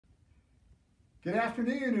Good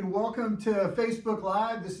afternoon and welcome to Facebook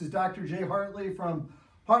Live. This is Dr. J. Hartley from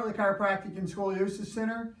Hartley Chiropractic and Scoliosis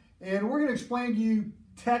Center, and we're going to explain to you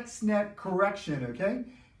text neck correction, okay?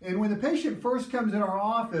 And when the patient first comes in our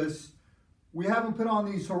office, we have them put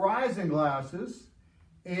on these horizon glasses,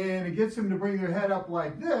 and it gets them to bring their head up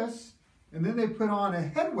like this, and then they put on a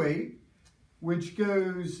head weight, which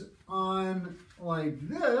goes on like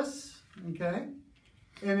this, okay?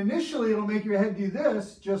 And initially it'll make your head do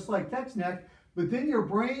this, just like text neck, but then your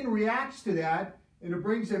brain reacts to that and it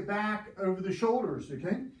brings it back over the shoulders,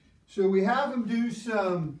 okay? So we have them do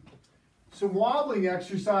some wobbling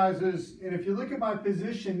exercises, and if you look at my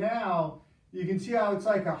position now, you can see how it's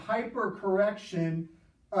like a hyper correction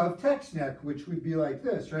of text neck, which would be like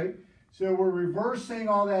this, right? So we're reversing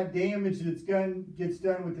all that damage that gets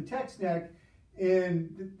done with the text neck,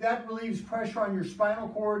 and that relieves pressure on your spinal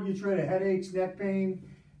cord, gets rid of headaches, neck pain,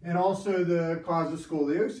 and also the cause of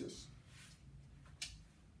scoliosis.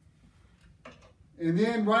 And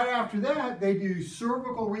then right after that, they do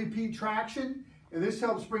cervical repeat traction, and this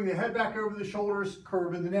helps bring the head back over the shoulders,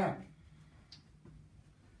 curve in the neck.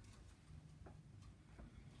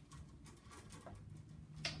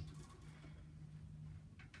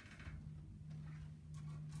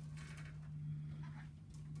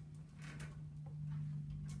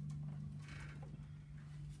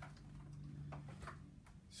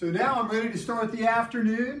 So now I'm ready to start the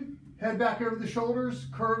afternoon. Head back over the shoulders,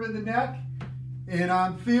 curve in the neck. And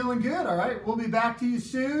I'm feeling good, all right? We'll be back to you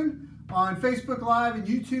soon on Facebook Live and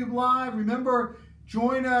YouTube Live. Remember,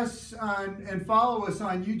 join us and follow us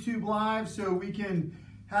on YouTube Live so we can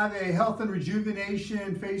have a health and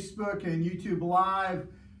rejuvenation Facebook and YouTube Live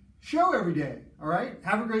show every day, all right?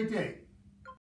 Have a great day.